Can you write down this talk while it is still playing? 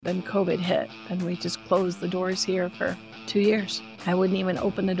Then COVID hit, and we just closed the doors here for 2 years. I wouldn't even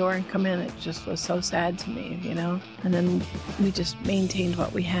open the door and come in. It just was so sad to me, you know? And then we just maintained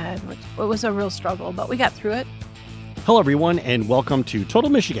what we had, which it was a real struggle, but we got through it. Hello, everyone, and welcome to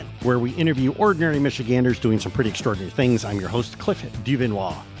Total Michigan, where we interview ordinary Michiganders doing some pretty extraordinary things. I'm your host, Cliff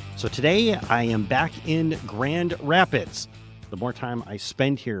Duvinois. So today, I am back in Grand Rapids. The more time I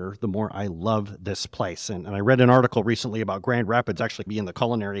spend here, the more I love this place. And I read an article recently about Grand Rapids actually being the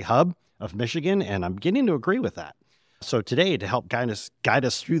culinary hub of Michigan, and I'm getting to agree with that. So today, to help guide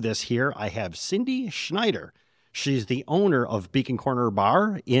us through this here, I have Cindy Schneider. She's the owner of Beacon Corner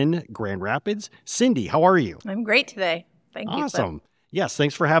Bar in Grand Rapids. Cindy, how are you? I'm great today. Thank you. Awesome. Yes,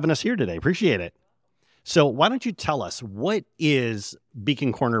 thanks for having us here today. Appreciate it. So why don't you tell us, what is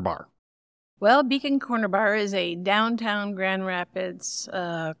Beacon Corner Bar? Well, Beacon Corner Bar is a downtown Grand Rapids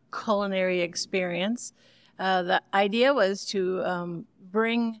culinary experience. The idea was to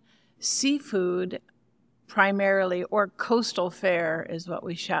bring seafood primarily, or coastal fare is what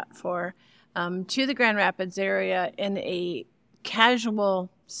we shot for, to the Grand Rapids area in a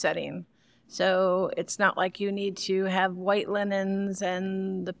casual setting. So it's not like you need to have white linens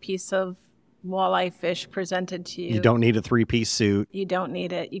and the piece of walleye fish presented to you. You don't need a three-piece suit. You don't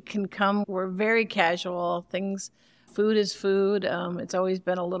need it. You can come. We're very casual. Food is food. It's always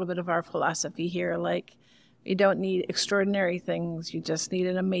been a little bit of our philosophy here. Like, you don't need extraordinary things. You just need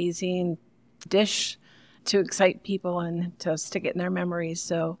an amazing dish to excite people and to stick it in their memories.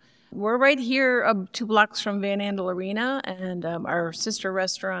 So we're right here 2 blocks from Van Andel Arena, and our sister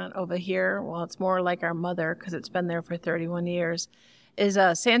restaurant over here, well, it's more like our mother because it's been there for 31 years, is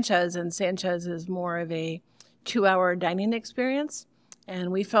Sanchez, and Sanchez is more of a 2-hour dining experience.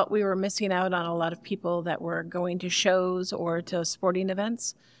 And we felt we were missing out on a lot of people that were going to shows or to sporting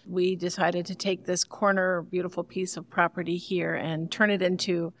events. We decided to take this corner, beautiful piece of property here and turn it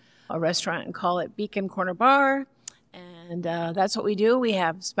into a restaurant and call it Beacon Corner Bar. And that's what we do. We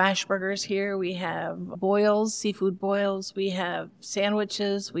have smash burgers here. We have boils, seafood boils. We have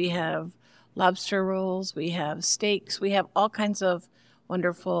sandwiches. We have lobster rolls. We have steaks. We have all kinds of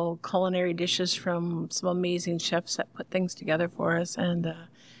wonderful culinary dishes from some amazing chefs that put things together for us. And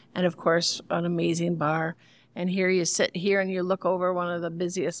of course, an amazing bar. And here you sit here and you look over one of the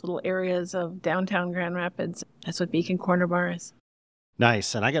busiest little areas of downtown Grand Rapids. That's what Beacon Corner Bar is.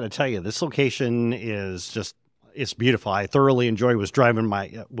 Nice. And I got to tell you, this location is just, it's beautiful. I thoroughly enjoyed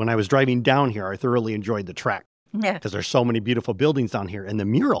when I was driving down here, I thoroughly enjoyed the trek. Yeah. Because there's so many beautiful buildings down here, and the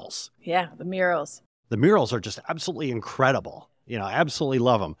murals. Yeah, the murals. The murals are just absolutely incredible. You know, I absolutely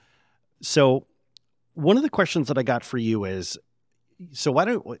love them. So one of the questions that I got for you is, so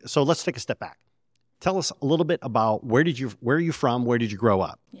let's take a step back. Tell us a little bit about where are you from? Where did you grow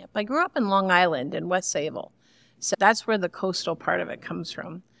up? Yep. I grew up in Long Island in West Sayville. So that's where the coastal part of it comes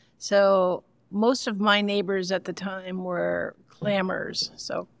from. So most of my neighbors at the time were clammers.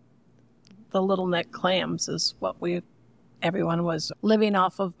 So the little neck clams is what everyone was living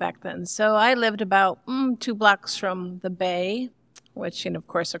off of back then. So I lived about 2 blocks from the bay, which, of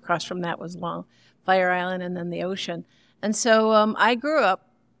course, across from that was Fire Island and then the ocean. And so I grew up,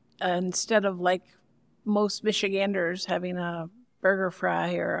 instead of like most Michiganders having a burger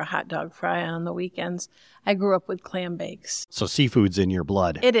fry or a hot dog fry on the weekends, I grew up with clam bakes. So seafood's in your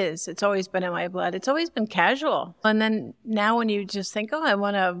blood. It is. It's always been in my blood. It's always been casual. And then now when you just think, I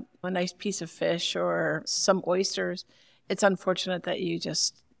want a nice piece of fish or some oysters, it's unfortunate that you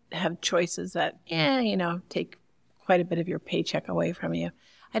just have choices that, take quite a bit of your paycheck away from you.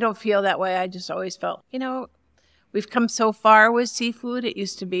 I don't feel that way. I just always felt, we've come so far with seafood. It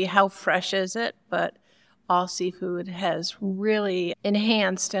used to be, how fresh is it? But all seafood has really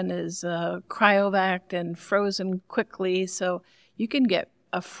enhanced and is cryovac and frozen quickly. So you can get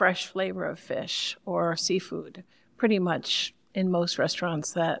a fresh flavor of fish or seafood pretty much in most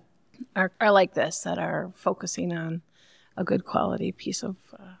restaurants that are like this, that are focusing on a good quality piece of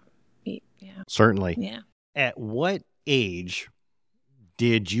meat. Yeah. Certainly. Yeah. At what age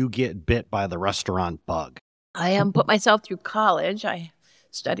did you get bit by the restaurant bug? I put myself through college. I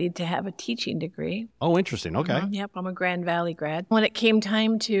studied to have a teaching degree. Oh, interesting. Okay. Mm-hmm. Yep, I'm a Grand Valley grad. When it came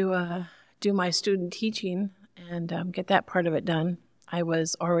time to do my student teaching and get that part of it done, I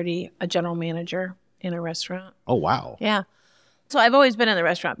was already a general manager in a restaurant. Oh, wow. Yeah. So I've always been in the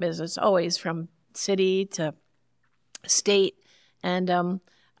restaurant business, always from city to state. And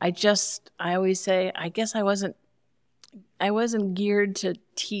I always say, I guess I wasn't geared to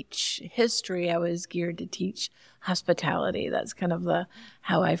teach history. I was geared to teach hospitality. That's kind of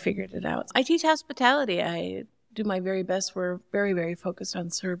how I figured it out. I teach hospitality. I do my very best. We're very, very focused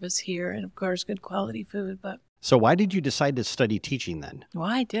on service here and, of course, good quality food. But So why did you decide to study teaching then?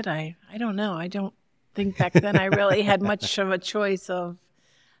 Why did I? I don't know. I don't think back then I really had much of a choice of,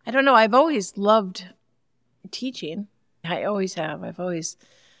 I don't know. I've always loved teaching. I always have. I've always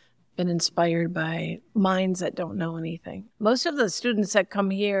been inspired by minds that don't know anything. Most of the students that come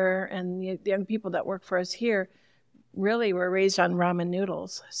here and the young people that work for us here really were raised on ramen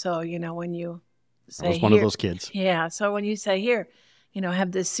noodles. So, when you say, I was one of those kids. Yeah. So when you say, here,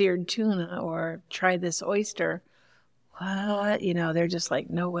 have this seared tuna or try this oyster, what? They're just like,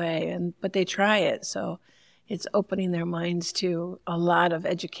 no way. But they try it. So it's opening their minds to a lot of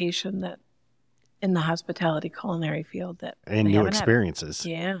education that in the hospitality culinary field that and new experiences.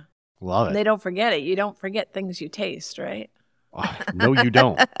 Yeah. Love it. And they don't forget it. You don't forget things you taste, right? Oh, no, you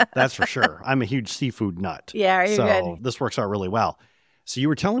don't. That's for sure. I'm a huge seafood nut. Yeah, you're so good. This works out really well. So you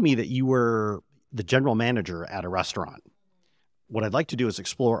were telling me that you were the general manager at a restaurant. What I'd like to do is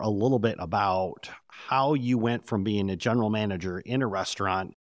explore a little bit about how you went from being a general manager in a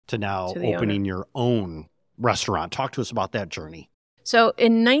restaurant to now opening your own restaurant. Talk to us about that journey. So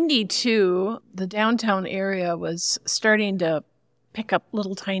in 92, the downtown area was starting to pick up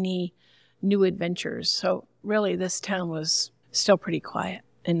little tiny new adventures. So really this town was still pretty quiet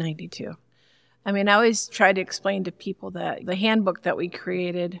in 92. I mean, I always try to explain to people that the handbook that we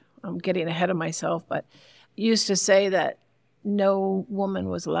created, I'm getting ahead of myself, but used to say that no woman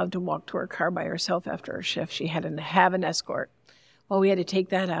was allowed to walk to her car by herself after her shift. She had to have an escort. Well, we had to take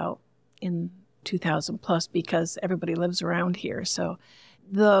that out in 2000 plus because everybody lives around here. So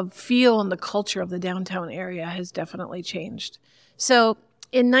the feel and the culture of the downtown area has definitely changed. So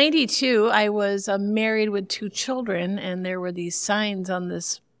in 92, I was married with 2 children, and there were these signs on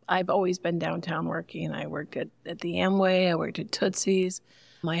this. I've always been downtown working. I worked at the Amway. I worked at Tootsie's.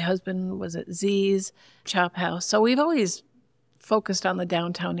 My husband was at Z's Chop House. So we've always focused on the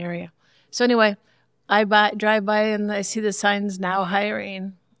downtown area. So anyway, I drive by and I see the signs now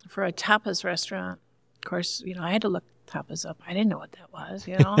hiring for a tapas restaurant. Of course, I had to look tapas up. I didn't know what that was,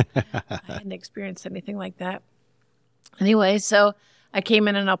 I hadn't experienced anything like that. Anyway, so I came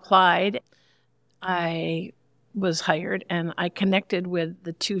in and applied. I was hired, and I connected with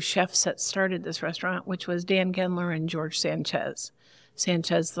the 2 chefs that started this restaurant, which was Dan Gendler and George Sanchez.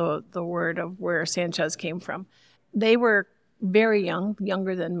 Sanchez, the word of where Sanchez came from. They were very young,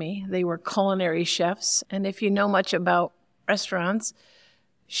 younger than me. They were culinary chefs, and if you know much about restaurants,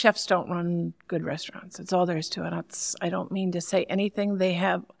 chefs don't run good restaurants. It's all there is to it. I don't mean to say anything.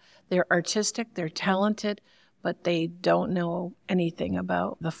 They're artistic, they're talented, but they don't know anything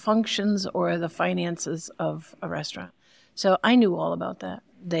about the functions or the finances of a restaurant. So I knew all about that.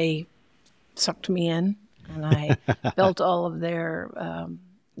 They sucked me in, and I built all of their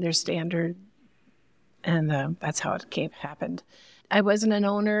standard, and that's how it happened. I wasn't an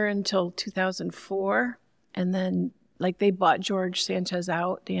owner until 2004, and then they bought George Sanchez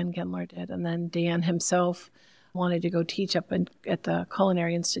out, Dan Gendler did, and then Dan himself wanted to go teach up at the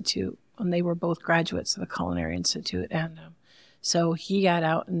Culinary Institute, and they were both graduates of the Culinary Institute, and so he got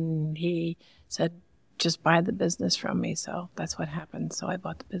out and he said, just buy the business from me. So that's what happened. So I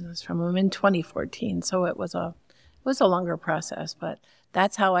bought the business from him in 2014. So it was a longer process, but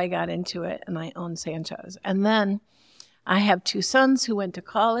that's how I got into it, and I own Sanchez. And then I have 2 sons who went to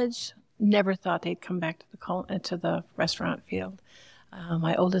college. Never thought they'd come back to the restaurant field.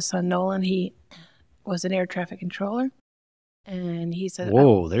 My oldest son, Nolan, he was an air traffic controller. And he said,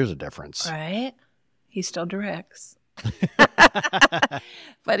 whoa, there's a difference. Right? He still directs.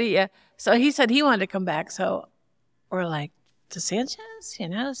 But so he said he wanted to come back. So we're like, to Sanchez,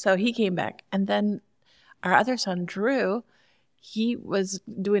 So he came back. And then our other son, Drew, he was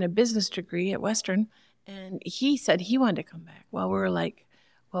doing a business degree at Western. And he said he wanted to come back. Well, we were like,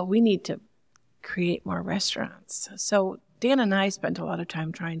 well, we need to create more restaurants. So Dan and I spent a lot of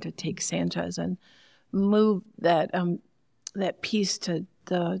time trying to take Sanchez and move that piece to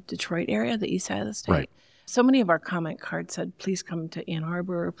the Detroit area, the east side of the state. Right. So many of our comment cards said, please come to Ann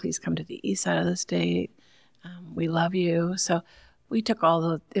Arbor, please come to the east side of the state. We love you. So we took all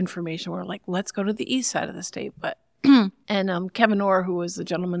the information. We're like, let's go to the east side of the state. But and Kevin Orr, who was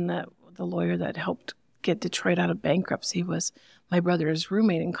the lawyer that helped get Detroit out of bankruptcy, was my brother's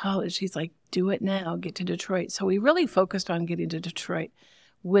roommate in college. He's like, do it now, get to Detroit. So we really focused on getting to Detroit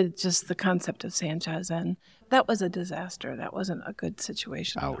with just the concept of Sanchez. And that was a disaster. That wasn't a good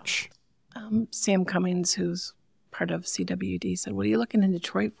situation. Ouch. Sam Cummings, who's part of CWD, said, what are you looking in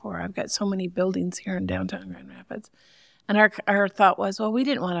Detroit for? I've got so many buildings here in downtown Grand Rapids. And our thought was, well, we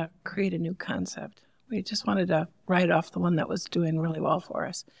didn't want to create a new concept. We just wanted to write off the one that was doing really well for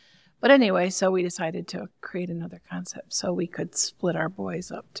us. But anyway, so we decided to create another concept so we could split our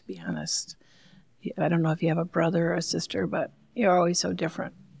boys up, to be honest. I don't know if you have a brother or a sister, but you're always so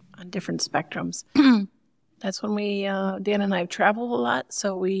different on different spectrums. That's when Dan and I have traveled a lot.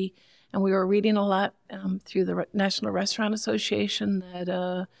 So we were reading a lot through the National Restaurant Association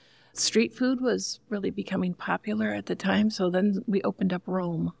that street food was really becoming popular at the time. So then we opened up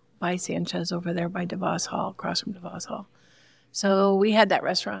Rome by Sanchez over there by DeVos Hall, across from DeVos Hall. So we had that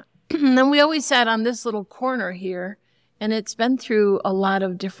restaurant. And then we always sat on this little corner here, and it's been through a lot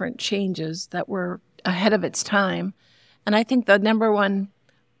of different changes that were ahead of its time. And I think the number one,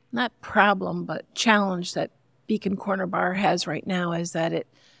 not problem, but challenge that Beacon Corner Bar has right now is that it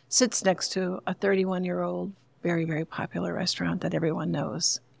sits next to a 31-year-old, very, very popular restaurant that everyone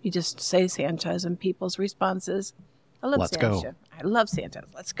knows. You just say Sanchez, and people's responses, I love Let's Sanchez. go. I love Sanchez.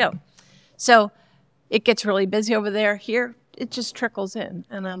 Let's go. So it gets really busy over there. Here, it just trickles in.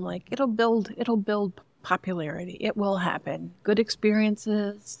 And I'm like, it'll build popularity. It will happen. Good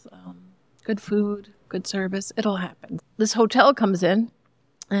experiences, good food, good service. It'll happen. This hotel comes in,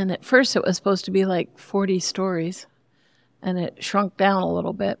 and at first it was supposed to be like 40 stories, and it shrunk down a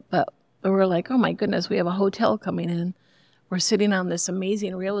little bit. But we were like, oh my goodness, we have a hotel coming in. We're sitting on this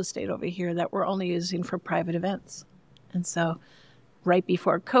amazing real estate over here that we're only using for private events. And so right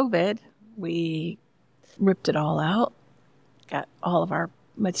before COVID, we ripped it all out, got all of our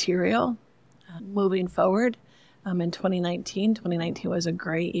material moving forward. In 2019 was a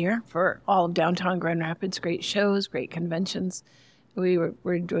great year for all of downtown Grand Rapids, great shows, great conventions. We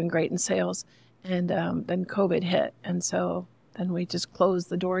were doing great in sales. And then COVID hit. And so then we just closed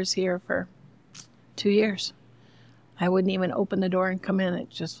the doors here for 2 years. I wouldn't even open the door and come in. It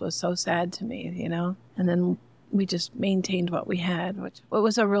just was so sad to me, you know? And then we just maintained what we had, which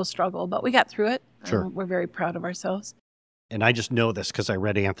was a real struggle, but we got through it. Sure. We're very proud of ourselves. And I just know this because I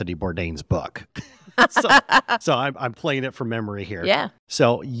read Anthony Bourdain's book. so I'm playing it from memory here. Yeah.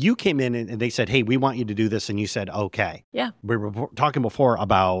 So you came in and they said, hey, we want you to do this. And you said, okay. Yeah. We were talking before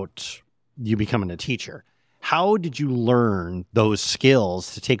about you becoming a teacher. How did you learn those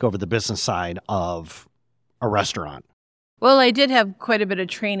skills to take over the business side of a restaurant? Well, I did have quite a bit of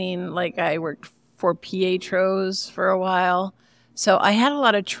training. Like I worked for Pietros for a while. So I had a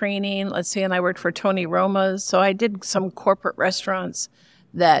lot of training, let's see, and I worked for Tony Roma's. So I did some corporate restaurants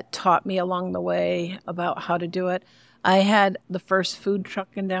that taught me along the way about how to do it. I had the first food truck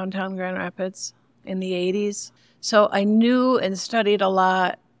in downtown Grand Rapids in the 80s. So I knew and studied a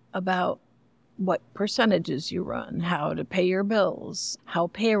lot about what percentages you run, how to pay your bills, how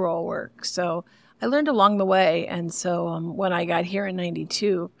payroll works. So I learned along the way. And so when I got here in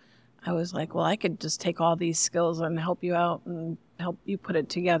 92, I was like, well, I could just take all these skills and help you out and help you put it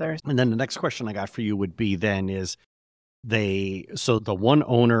together. And then the next question I got for you would be then is so the one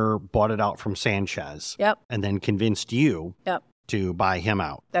owner bought it out from Sanchez. Yep. And then convinced you Yep. to buy him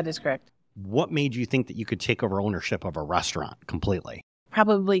out. That is correct. What made you think that you could take over ownership of a restaurant completely?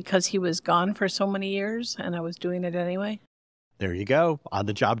 Probably because he was gone for so many years and I was doing it anyway. There you go. On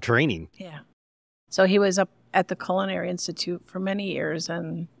the job training. Yeah. So he was up at the Culinary Institute for many years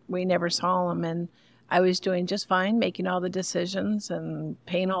and we never saw him. And I was doing just fine, making all the decisions and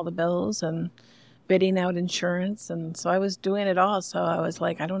paying all the bills and bidding out insurance. And so I was doing it all. So I was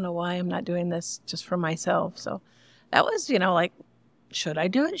like, I don't know why I'm not doing this just for myself. So that was, like, should I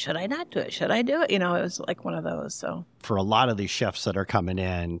do it? Should I not do it? Should I do it? It was like one of those. So for a lot of these chefs that are coming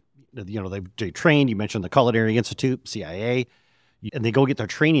in, they trained, you mentioned the Culinary Institute, CIA, and they go get their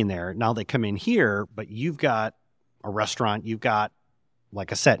training there. Now they come in here, but you've got a restaurant, you've got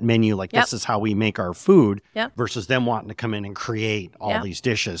like a set menu, like Yep. This is how we make our food Yep. versus them wanting to come in and create all Yep. these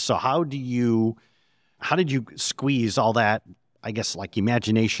dishes. So how did you squeeze all that, I guess, like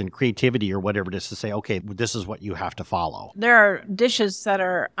imagination, creativity or whatever it is to say, okay, this is what you have to follow? there are dishes that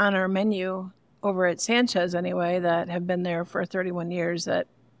are on our menu over at Sanchez anyway that have been there for 31 years that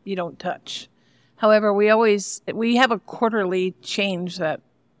you don't touch. However, we have a quarterly change that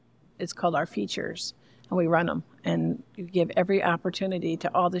is called our features, and we run them. And you give every opportunity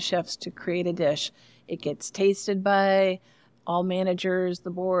to all the chefs to create a dish. It gets tasted by all managers,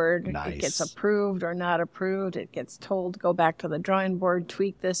 the board. Nice. It gets approved or not approved. It gets told, go back to the drawing board,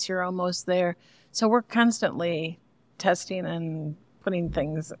 tweak this, you're almost there. So we're constantly testing and putting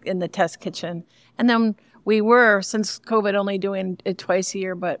things in the test kitchen. And then we were, since COVID, only doing it twice a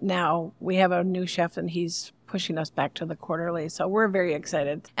year, but now we have a new chef and he's pushing us back to the quarterly. So we're very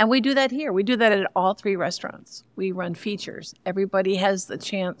excited. And we do that here. We do that at all 3 restaurants. We run features. Everybody has the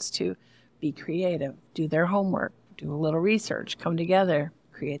chance to be creative, do their homework, do a little research, come together,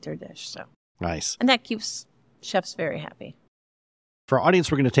 create their dish. So Nice. and that keeps chefs very happy. For our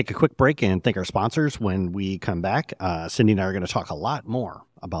audience, we're going to take a quick break and thank our sponsors. When we come back, Cindy and I are going to talk a lot more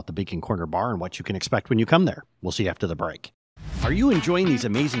about the Beacon Corner Bar and what you can expect when you come there. We'll see you after the break. Are you enjoying these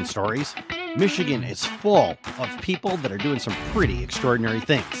amazing stories? Michigan is full of people that are doing some pretty extraordinary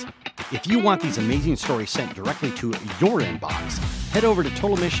things. If you want these amazing stories sent directly to your inbox, head over to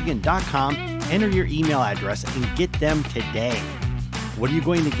totalmichigan.com, enter your email address, and get them today. What are you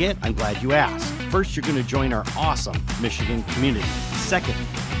going to get? I'm glad you asked. First, you're going to join our awesome Michigan community. Second,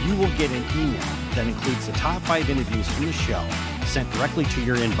 you will get an email that includes the top 5 interviews from the show sent directly to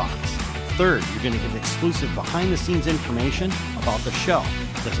your inbox. Third, you're going to get exclusive behind-the-scenes information about the show.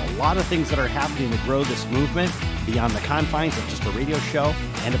 There's a lot of things that are happening to grow this movement beyond the confines of just a radio show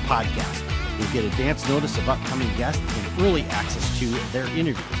and a podcast. You'll get advance notice of upcoming guests and early access to their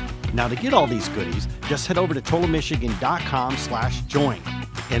interviews. Now, to get all these goodies, just head over to totalmichigan.com/join.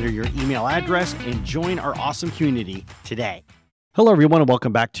 Enter your email address and join our awesome community today. Hello, everyone, and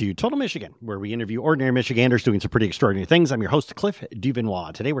welcome back to Total Michigan, where we interview ordinary Michiganders doing some pretty extraordinary things. I'm your host, Cliff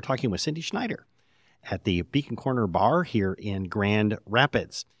Duvenois. Today, we're talking with Cindy Schneider at the Beacon Corner Bar here in Grand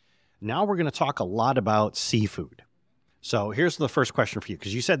Rapids. Now, we're going to talk a lot about seafood. So here's the first question for you,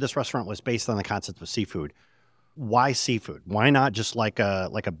 because you said this restaurant was based on the concept of seafood. Why seafood? Why not just like a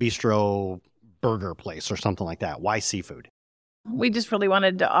bistro burger place or something like that? Why seafood? We just really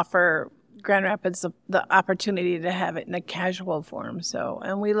wanted to offer Grand Rapids the opportunity to have it in a casual form. So,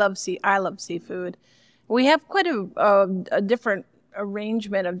 and I love seafood. We have quite a different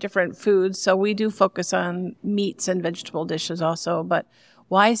arrangement of different foods. So we do focus on meats and vegetable dishes also. But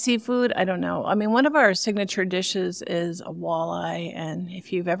why seafood? I don't know. I mean, one of our signature dishes is a walleye. And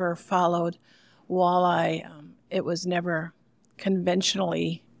if you've ever followed walleye, it was never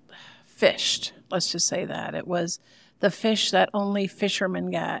conventionally fished. Let's just say that. It was the fish that only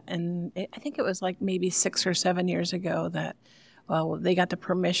fishermen got. And I think it was like maybe 6 or 7 years ago that, well, they got the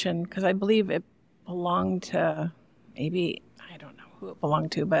permission, because I believe it belonged to I don't know who it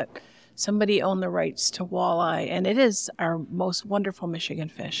belonged to, but somebody owned the rights to walleye. And it is our most wonderful Michigan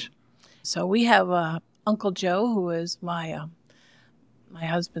fish. So we have Uncle Joe, who is my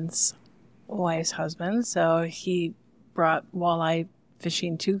husband's wife's husband. So he brought walleye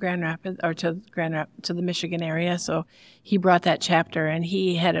fishing to Grand Rapids, or to the Michigan area. So he brought that chapter, and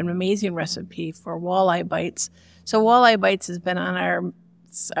he had an amazing recipe for walleye bites. So walleye bites has been on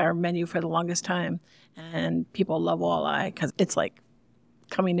our menu for the longest time, and people love walleye because it's like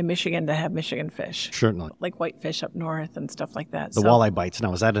coming to Michigan to have Michigan fish. Certainly. Like whitefish up north and stuff like that. The walleye bites.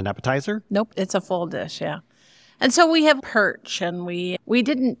 Now, is that an appetizer? Nope, it's a full dish, yeah. And so we have perch, and we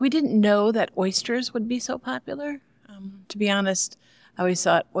didn't know that oysters would be so popular. To be honest, I always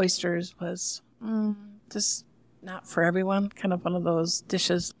thought oysters was just not for everyone, kind of one of those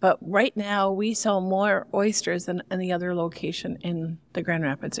dishes. But right now, we sell more oysters than any other location in the Grand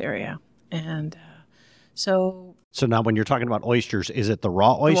Rapids area. And so now when you're talking about oysters, is it the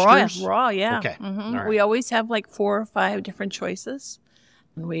raw oysters? Raw, yeah. Okay. Mm-hmm. All right. We always have like 4 or 5 different choices.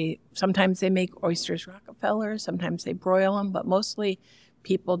 And sometimes they make oysters Rockefeller, sometimes they broil them, but mostly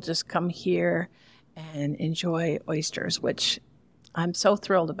people just come here and enjoy oysters, which I'm so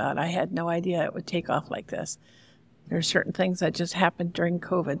thrilled about. I had no idea it would take off like this. There are certain things that just happened during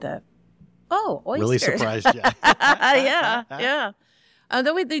COVID that, oysters. Really surprised you. Yeah.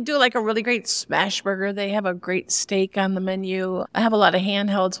 They do like a really great smash burger. They have a great steak on the menu. I have a lot of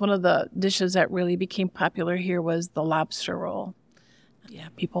handhelds. One of the dishes that really became popular here was the lobster roll. Yeah,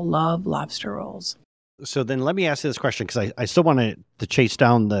 people love lobster rolls. So then let me ask you this question, because I still wanted to chase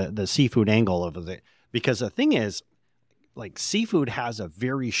down the seafood angle of it. Because the thing is, like, seafood has a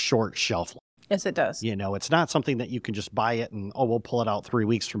very short shelf life. Yes, it does. You know, it's not something that you can just buy it and, we'll pull it out 3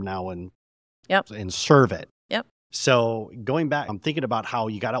 weeks from now and serve it. Yep. So going back, I'm thinking about how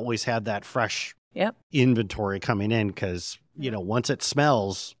you got to always have that fresh inventory coming in, because, once it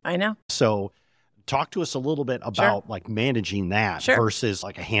smells. I know. So talk to us a little bit about like managing that versus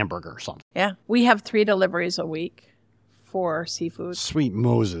like a hamburger or something. Yeah. We have 3 deliveries a week for seafood. Sweet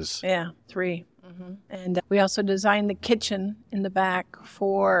Moses. Yeah, 3. Mm-hmm. And we also designed the kitchen in the back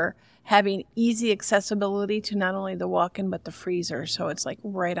for having easy accessibility to not only the walk-in but the freezer. So it's like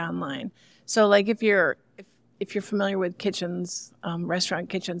right online. So like if you're familiar with kitchens, restaurant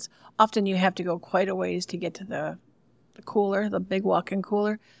kitchens, often you have to go quite a ways to get to the cooler, the big walk-in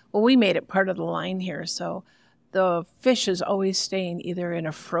cooler. Well, we made it part of the line here. So the fish is always staying either in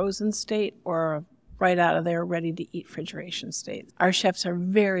a frozen state or right out of there, ready to eat refrigeration state. Our chefs are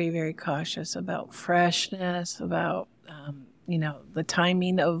very, very cautious about freshness, about, the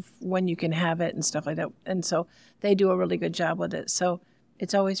timing of when you can have it and stuff like that. And so they do a really good job with it. So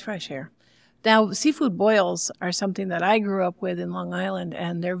it's always fresh here. Now, seafood boils are something that I grew up with in Long Island,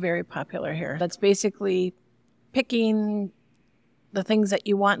 and they're very popular here. That's basically picking the things that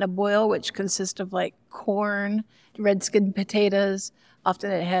you want in a boil, which consist of like corn, red skinned potatoes.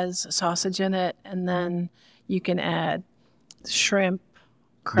 Often it has sausage in it, and then you can add shrimp,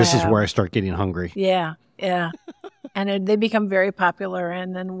 crab. This is where I start getting hungry. Yeah, yeah. And they become very popular,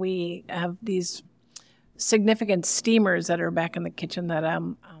 and then we have these significant steamers that are back in the kitchen that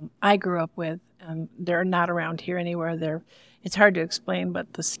I grew up with, and they're not around here anywhere. It's hard to explain,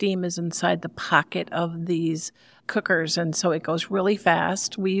 but the steam is inside the pocket of these cookers, and so it goes really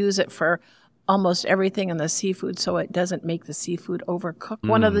fast. We use it for almost everything in the seafood, so it doesn't make the seafood overcooked.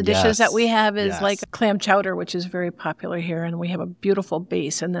 One of the dishes that we have is like a clam chowder, which is very popular here, and we have a beautiful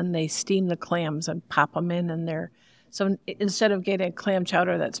base, and then they steam the clams and pop them in, and so instead of getting a clam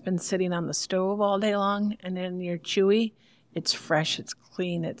chowder that's been sitting on the stove all day long and then you're chewy, it's fresh, it's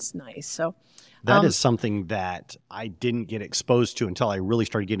clean, it's nice. So that is something that I didn't get exposed to until I really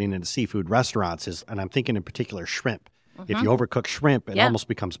started getting into seafood restaurants, and I'm thinking in particular shrimp. If you overcook shrimp, it almost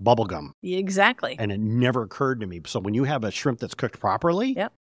becomes bubblegum. Exactly. And it never occurred to me. So when you have a shrimp that's cooked properly,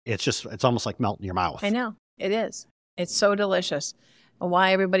 it's almost like melting your mouth. I know. It is. It's so delicious. And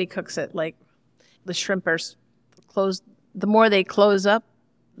why everybody cooks it, like the shrimp are closed. The more they close up,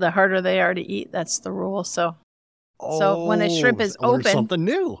 the harder they are to eat. That's the rule. So when a shrimp is open, something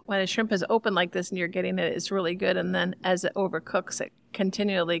new. When a shrimp is open like this and you're getting it, it's really good. And then as it overcooks, it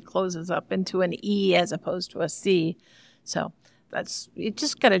continually closes up into an E as opposed to a C. So you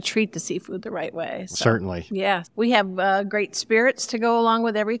just got to treat the seafood the right way. So, certainly. Yeah. We have great spirits to go along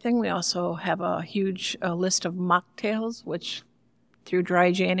with everything. We also have a huge list of mocktails, which through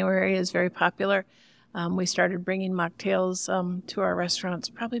dry January is very popular. We started bringing mocktails to our restaurants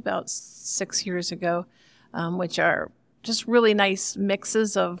probably about 6 years ago, which are just really nice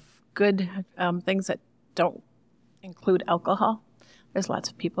mixes of good things that don't include alcohol. There's lots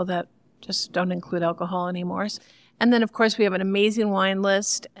of people that just don't include alcohol anymore. And then, of course, we have an amazing wine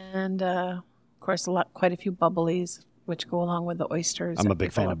list and, of course, quite a few bubblies, which go along with the oysters. I'm a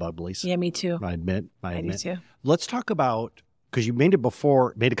big fan of bubblies. Yeah, me too. I admit. I do too. Let's talk about, because you made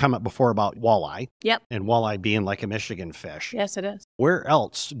a comment before about walleye. Yep. And walleye being like a Michigan fish. Yes, it is. Where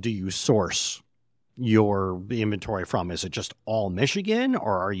else do you source your inventory from? Is it just all Michigan,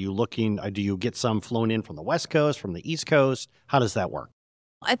 or are you do you get some flown in from the West Coast, from the East Coast? How does that work?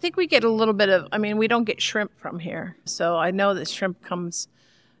 I think we get a little bit of, we don't get shrimp from here. So I know that shrimp comes,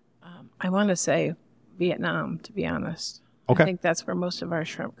 I want to say Vietnam, to be honest. Okay. I think that's where most of our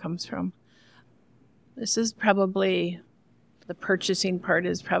shrimp comes from. This is probably, the purchasing part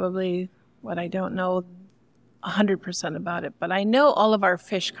is probably what I don't know 100% about it. But I know all of our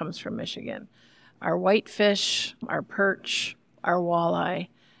fish comes from Michigan. Our whitefish, our perch, our walleye.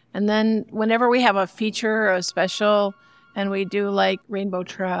 And then whenever we have a feature or a special, and we do like rainbow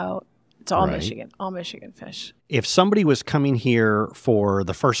trout, it's all Michigan, all Michigan fish. If somebody was coming here for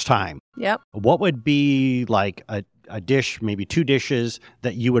the first time, what would be like a dish, maybe 2 dishes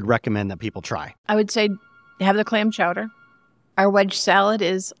that you would recommend that people try? I would say have the clam chowder. Our wedge salad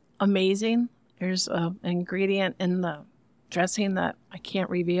is amazing. There's an ingredient in the dressing that I can't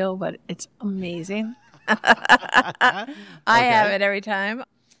reveal, but it's amazing. I have it every time.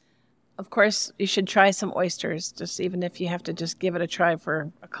 Of course, you should try some oysters, just even if you have to just give it a try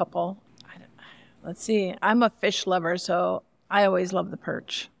for a couple. Let's see. I'm a fish lover, so I always love the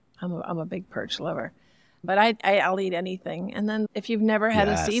perch. I'm a big perch lover. But I'll eat anything. And then if you've never had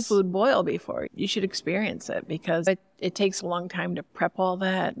a seafood boil before, you should experience it because it takes a long time to prep all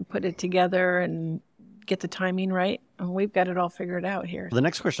that and put it together and get the timing right. And we've got it all figured out here. The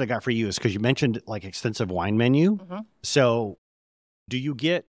next question I got for you is because you mentioned like extensive wine menu. Mm-hmm. So do you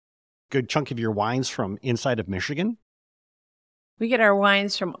get good chunk of your wines from inside of Michigan? We get our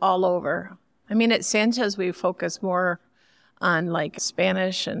wines from all over. At Sanchez, we focus more on like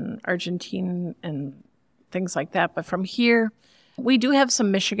Spanish and Argentine and things like that. But from here, we do have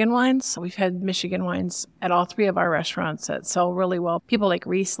some Michigan wines. We've had Michigan wines at all 3 of our restaurants that sell really well. People like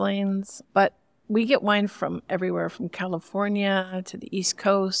Rieslings, but we get wine from everywhere, from California to the East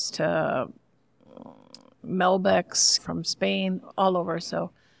Coast to Malbecs from Spain, all over.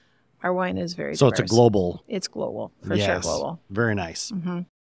 So our wine is very diverse. It's a global. It's global, for sure global. Very nice. Mm-hmm.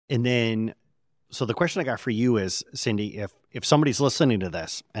 And then, so the question I got for you is, Cindy, if somebody's listening to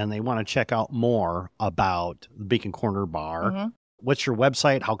this and they want to check out more about the Beacon Corner Bar, what's your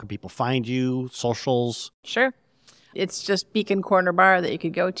website? How can people find you? Socials? Sure. It's just Beacon Corner Bar that you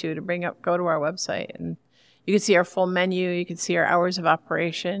could go to go to our website. And you can see our full menu. You can see our hours of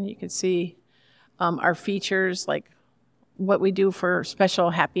operation. You can see our features like what we do for special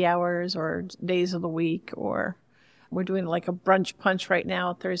happy hours or days of the week, or we're doing like a brunch punch right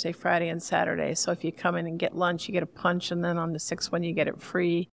now, Thursday, Friday, and Saturday. So if you come in and get lunch, you get a punch, and then on the sixth one, you get it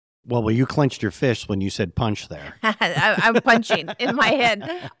free. Well, you clenched your fist when you said punch there. I'm punching in my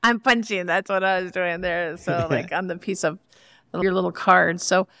head. I'm punching. That's what I was doing there. So like on the piece of your little card.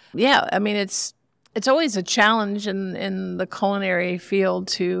 So yeah, I mean, it's always a challenge in the culinary field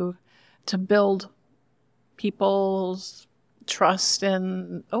to build people's trust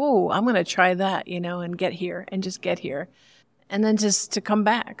and, I'm going to try that, and get here and just get here. And then just to come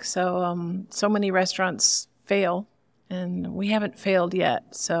back. So, so many restaurants fail and we haven't failed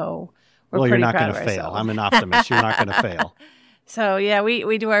yet. So we're pretty proud of ourselves. Well, you're not going to fail. I'm an optimist. You're not going to fail. So yeah,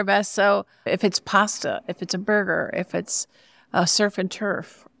 we do our best. So if it's pasta, if it's a burger, if it's a surf and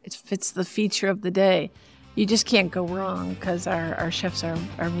turf, if it's the feature of the day, you just can't go wrong because our chefs are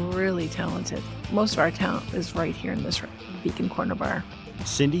really talented. Most of our talent is right here in this Beacon Corner Bar.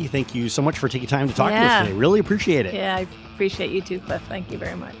 Cindy, thank you so much for taking time to talk to us today. Really appreciate it. Yeah, I appreciate you too, Cliff. Thank you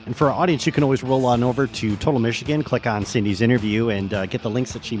very much. And for our audience, you can always roll on over to Total Michigan, click on Cindy's interview, and get the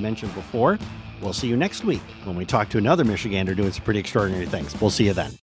links that she mentioned before. We'll see you next week when we talk to another Michigander doing some pretty extraordinary things. We'll see you then.